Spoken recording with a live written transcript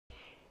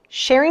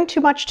sharing too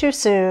much too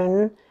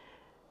soon,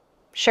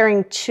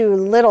 sharing too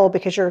little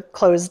because you're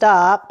closed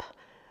up,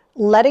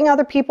 letting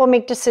other people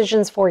make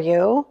decisions for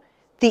you,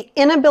 the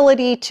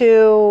inability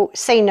to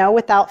say no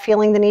without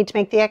feeling the need to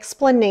make the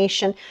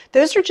explanation.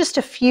 Those are just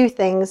a few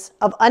things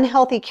of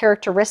unhealthy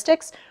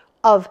characteristics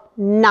of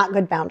not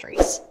good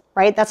boundaries,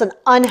 right? That's an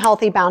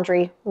unhealthy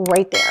boundary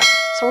right there.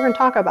 So we're going to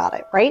talk about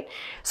it, right?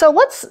 So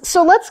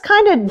let's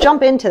kind of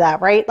jump into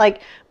that, right?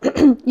 Like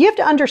you have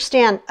to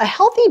understand a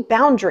healthy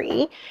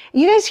boundary.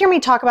 You guys hear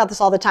me talk about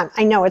this all the time.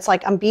 I know it's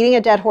like I'm beating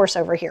a dead horse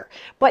over here,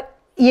 but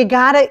you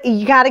gotta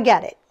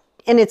get it.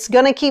 And it's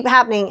going to keep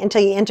happening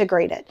until you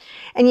integrate it.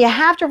 And you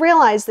have to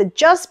realize that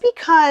just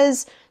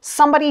because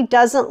somebody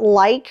doesn't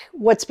like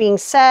what's being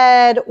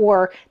said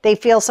or they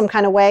feel some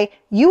kind of way,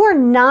 you are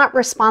not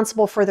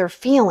responsible for their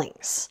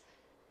feelings.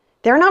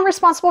 They're not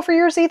responsible for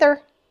yours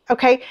either.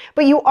 Okay,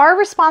 but you are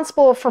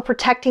responsible for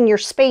protecting your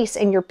space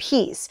and your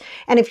peace.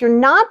 And if you're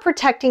not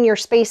protecting your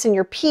space and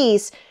your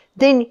peace,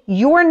 then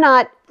you're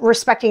not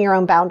respecting your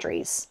own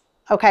boundaries.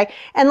 Okay,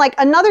 and like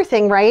another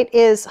thing, right,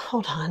 is,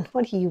 hold on,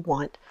 what do you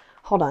want?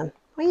 Hold on,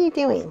 what are you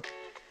doing?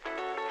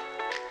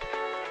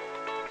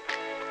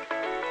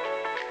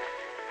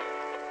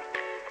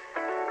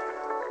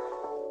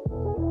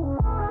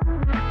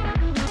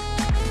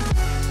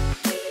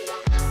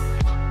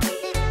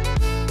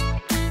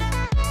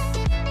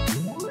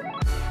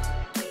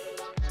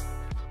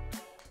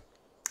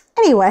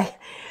 Anyway,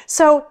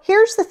 so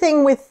here's the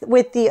thing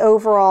with the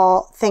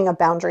overall thing of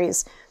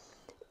boundaries.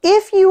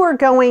 If you are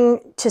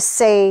going to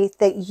say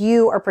that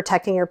you are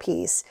protecting your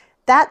peace,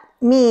 that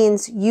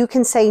means you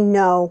can say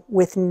no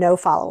with no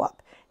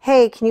follow-up.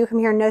 Hey, can you come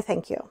here? No,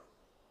 thank you.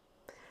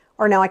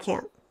 Or no, I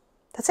can't.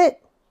 That's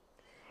it.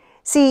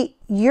 See,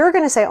 you're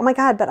going to say, oh my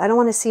God, but I don't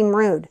want to seem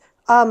rude.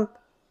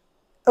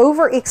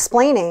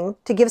 Over-explaining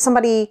to give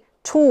somebody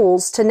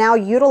tools to now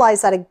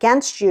utilize that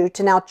against you,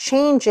 to now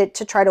change it,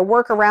 to try to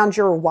work around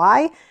your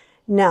why.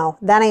 No,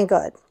 that ain't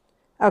good.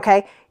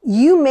 Okay.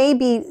 You may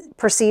be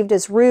perceived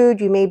as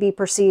rude. You may be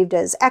perceived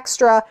as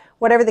extra,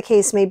 whatever the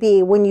case may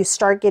be. When you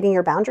start getting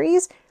your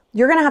boundaries,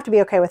 you're going to have to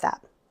be okay with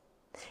that.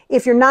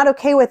 If you're not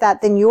okay with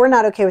that, then you're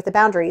not okay with the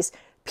boundaries.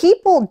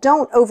 People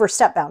don't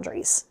overstep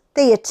boundaries.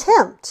 They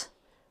attempt,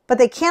 but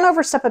they can't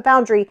overstep a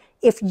boundary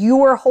if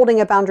you are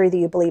holding a boundary that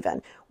you believe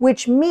in,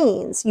 which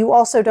means you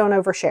also don't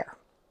overshare.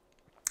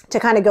 To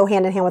kind of go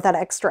hand in hand with that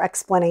extra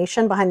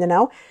explanation behind the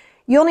no,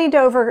 you'll need to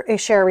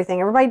overshare everything.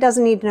 Everybody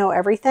doesn't need to know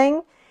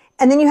everything.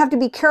 And then you have to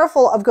be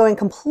careful of going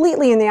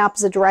completely in the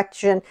opposite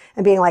direction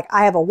and being like,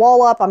 I have a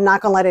wall up, I'm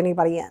not going to let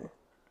anybody in.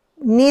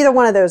 Neither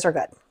one of those are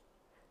good.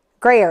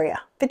 Gray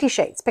area, 50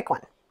 shades, pick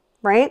one,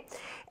 right?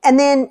 And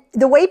then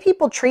the way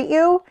people treat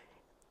you,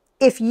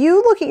 if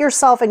you look at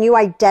yourself and you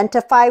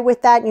identify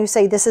with that and you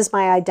say, this is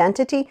my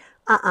identity,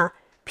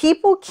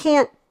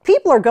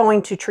 people are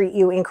going to treat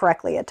you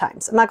incorrectly at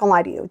times. I'm not going to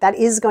lie to you. That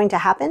is going to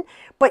happen,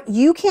 but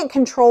you can't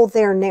control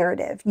their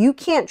narrative. You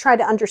can't try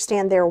to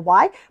understand their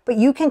why, but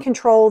you can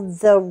control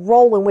the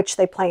role in which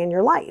they play in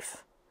your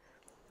life,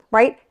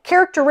 right?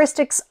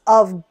 Characteristics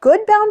of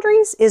good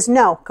boundaries is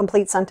no,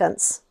 complete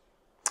sentence.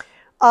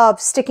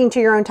 Of sticking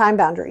to your own time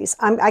boundaries.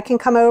 I can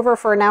come over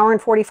for an hour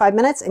and 45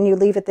 minutes and you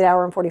leave at the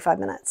hour and 45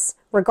 minutes,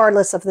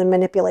 regardless of the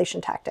manipulation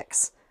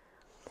tactics.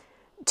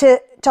 To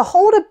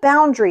hold a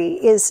boundary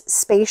is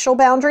spatial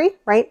boundary,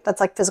 right?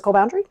 That's like physical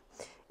boundary,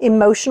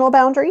 emotional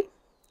boundary,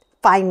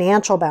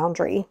 financial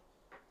boundary,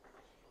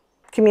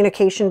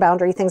 communication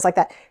boundary, things like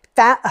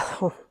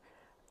that.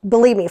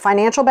 Believe me,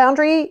 financial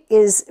boundary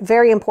is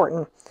very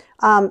important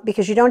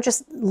because you don't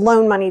just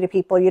loan money to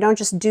people. You don't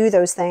just do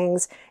those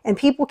things, and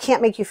people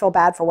can't make you feel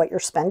bad for what you're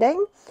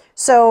spending.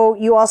 So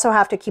you also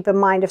have to keep in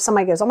mind if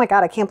somebody goes, oh my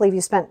God, I can't believe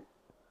you spent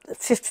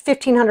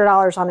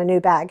 $1,500 on a new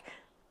bag.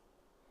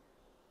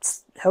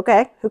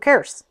 Okay, who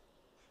cares?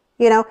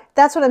 You know,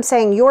 that's what I'm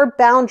saying. Your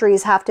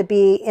boundaries have to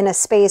be in a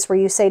space where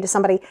you say to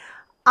somebody,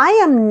 I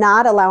am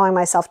not allowing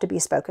myself to be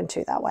spoken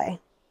to that way.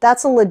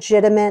 That's a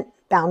legitimate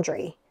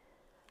boundary.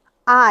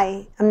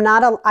 I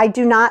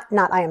do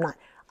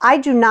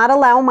not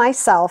allow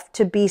myself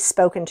to be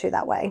spoken to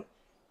that way.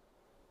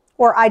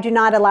 Or I do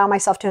not allow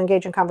myself to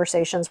engage in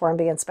conversations where I'm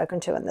being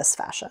spoken to in this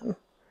fashion.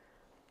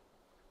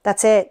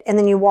 That's it. And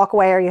then you walk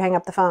away or you hang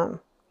up the phone.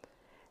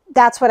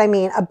 That's what I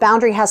mean. A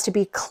boundary has to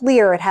be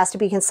clear, it has to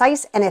be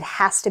concise, and it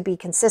has to be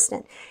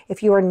consistent.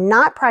 If you are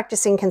not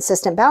practicing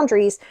consistent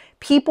boundaries,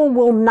 people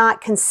will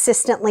not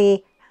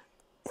consistently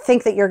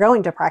think that you're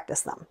going to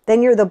practice them.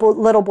 Then you're the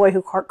little boy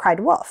who cried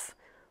wolf.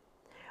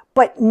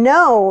 But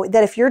know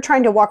that if you're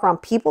trying to walk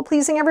around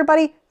people-pleasing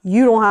everybody,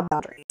 you don't have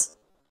boundaries.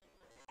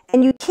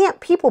 And you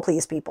can't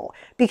people-please people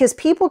because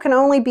people can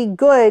only be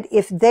good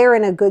if they're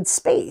in a good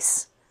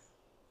space.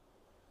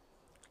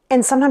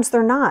 And sometimes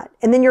they're not.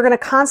 And then you're going to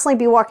constantly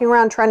be walking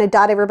around trying to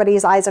dot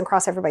everybody's I's and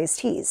cross everybody's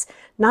T's.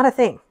 Not a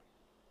thing.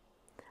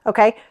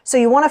 Okay? So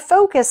you want to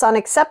focus on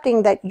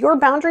accepting that your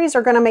boundaries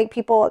are going to make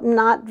people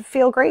not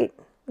feel great.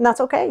 And that's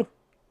okay.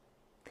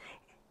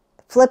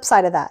 Flip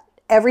side of that,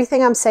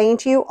 everything I'm saying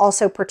to you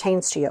also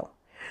pertains to you.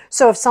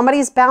 So if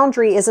somebody's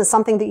boundary isn't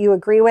something that you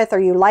agree with or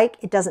you like,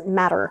 it doesn't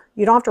matter.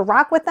 You don't have to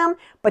rock with them,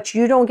 but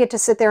you don't get to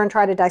sit there and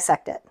try to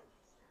dissect it.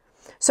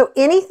 So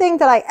anything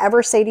that I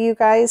ever say to you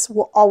guys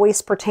will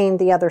always pertain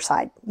the other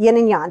side. Yin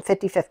and yang,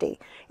 50-50.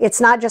 It's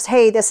not just,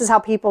 hey, this is how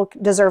people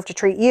deserve to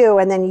treat you,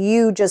 and then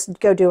you just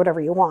go do whatever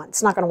you want.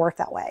 It's not going to work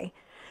that way.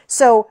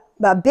 So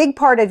a big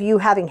part of you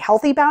having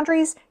healthy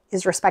boundaries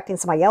is respecting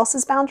somebody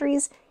else's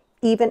boundaries,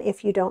 even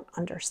if you don't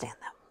understand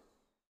them.